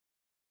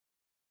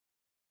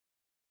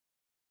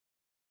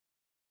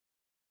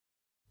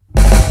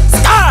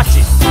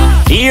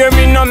Hear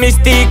me no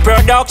Mystique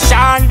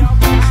Production.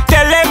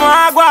 Tell them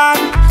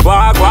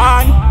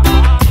wagwan.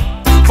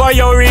 For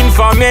your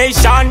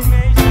information,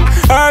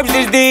 herbs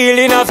is the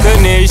healing of the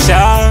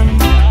nation.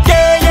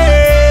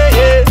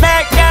 Yeah.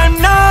 Make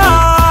them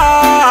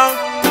know.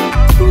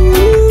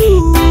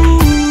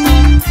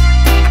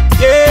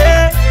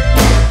 Yeah.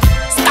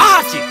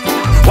 Start it.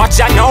 Watch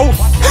ya now.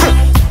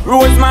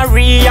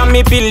 Rosemary and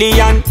me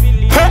billion.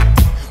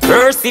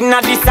 First in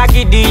a this a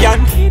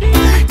Gideon.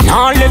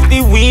 Now left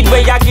the weed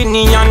where ya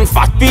Guinean.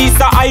 Fat piece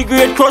of high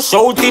grade crush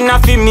out in a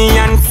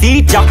Fimian.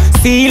 Cetia,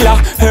 Sealer,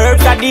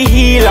 herbs are the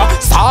healer.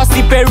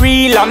 Saucy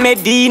Perilla,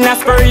 Medina,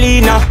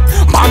 Spirulina.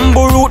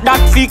 Bamboo root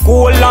that fi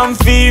cold and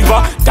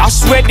fever.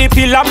 That's where the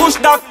pillar bush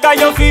doctor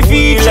you fi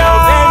feature.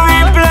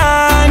 Every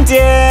plant,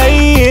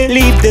 yeah.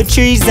 Leave the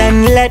trees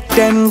and let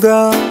them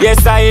grow.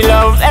 Yes, I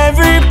love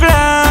every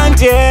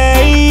plant,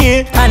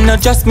 yeah. And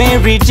not just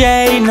Mary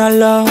Jane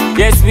alone.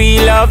 Yes, we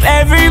love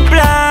every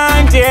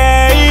plant,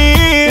 yeah.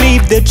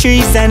 Leave the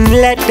trees and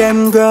let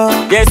them grow.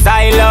 Yes,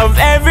 I love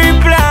every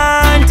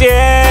plant,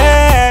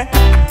 yeah.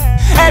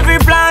 Every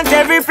plant.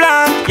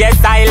 Yes,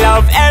 I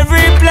love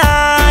every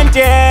plant,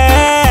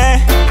 yeah.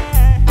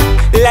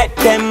 Let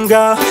them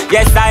go.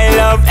 Yes, I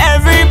love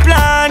every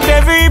plant,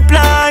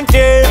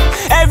 yeah.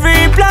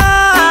 Every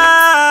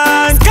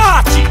plant.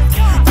 Scotchy.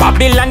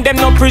 Babylon them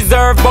no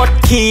preserve but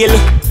kill.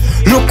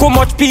 Look how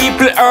much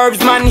people herbs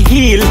man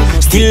heal.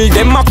 Still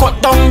them a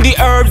cut down the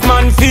herbs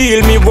man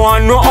feel. Me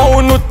want know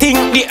how no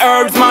think the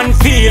herbs man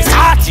feel.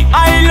 Scotchy.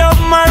 I love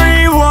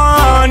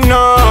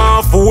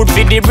marijuana. Food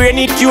for the brain,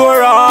 it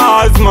cure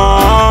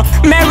asthma.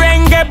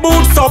 Merengue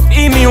boosts up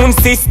immune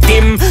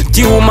system.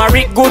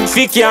 Turmeric good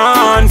for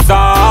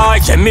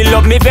cancer. Yeah, me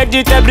love me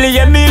vegetable,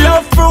 yeah, me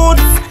love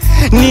fruits.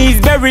 Knees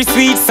very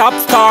sweet, sap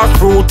star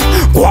fruit.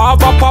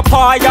 Guava,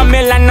 papaya,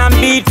 melon and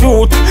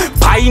beetroot.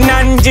 Pine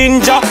and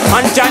ginger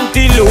and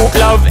cantaloupe.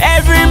 Love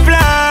every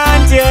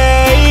plant,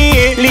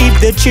 yeah. Leave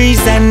the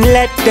trees and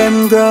let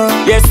them grow.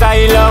 Yes,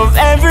 I love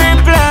every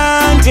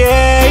plant,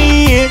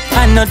 yeah.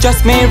 And not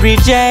just Mary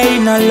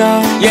Jane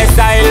alone. Yes,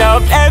 I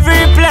love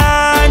every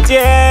plant,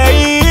 yeah.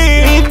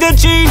 Leave the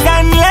trees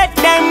and let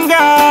them go.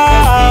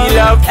 Yes, we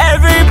love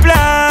every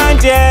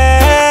plant,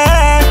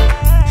 yeah.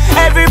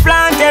 Every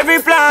plant.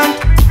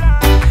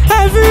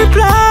 Every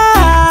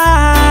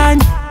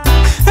plant,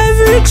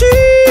 every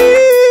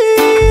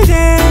tree,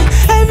 yeah.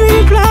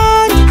 Every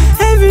plant,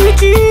 every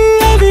tree,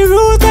 every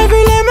root,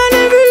 every lemon,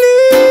 every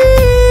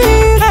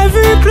leaf.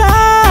 Every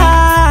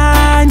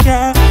plant,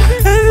 yeah.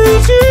 Every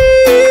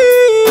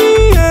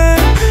tree, yeah.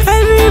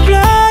 Every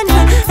plant,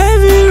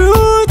 every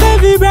root,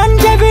 every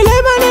branch, every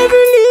lemon,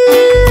 every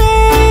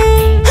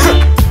leaf.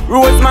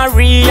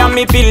 Rosemary and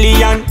me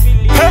billion.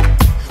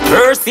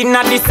 First in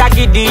a this a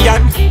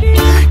Gideon.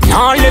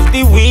 Now left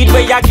the weed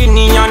where ya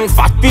Guinean.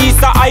 Fat piece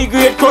of high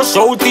grade crush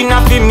out in a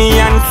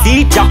Fimian.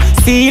 Cetia,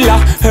 Sealer,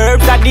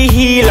 herbs are the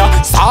healer.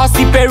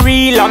 Saucy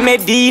Perilla,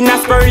 Medina,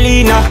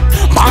 Spirulina.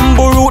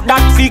 Bamboo root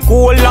that fi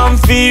cold and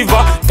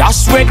fever.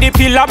 That's where the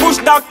pillar bush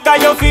doctor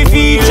you fi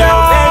feature.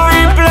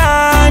 Every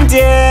plant,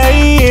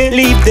 yeah.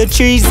 Leave the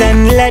trees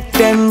and let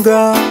them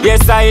grow.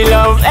 Yes, I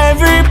love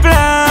every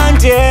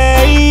plant,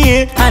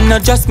 yeah. And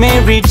not just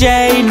Mary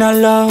Jane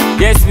alone.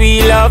 Yes,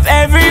 we love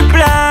every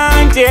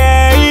plant,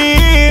 yeah.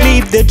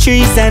 Leave the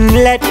trees and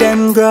let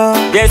them grow.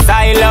 Yes,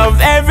 I love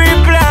every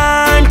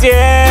plant,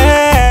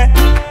 yeah.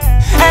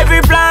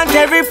 Every plant.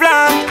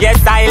 Yes,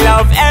 I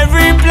love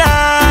every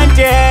plant,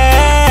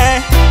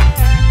 yeah.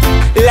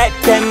 Let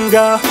them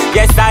go.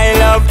 Yes, I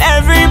love every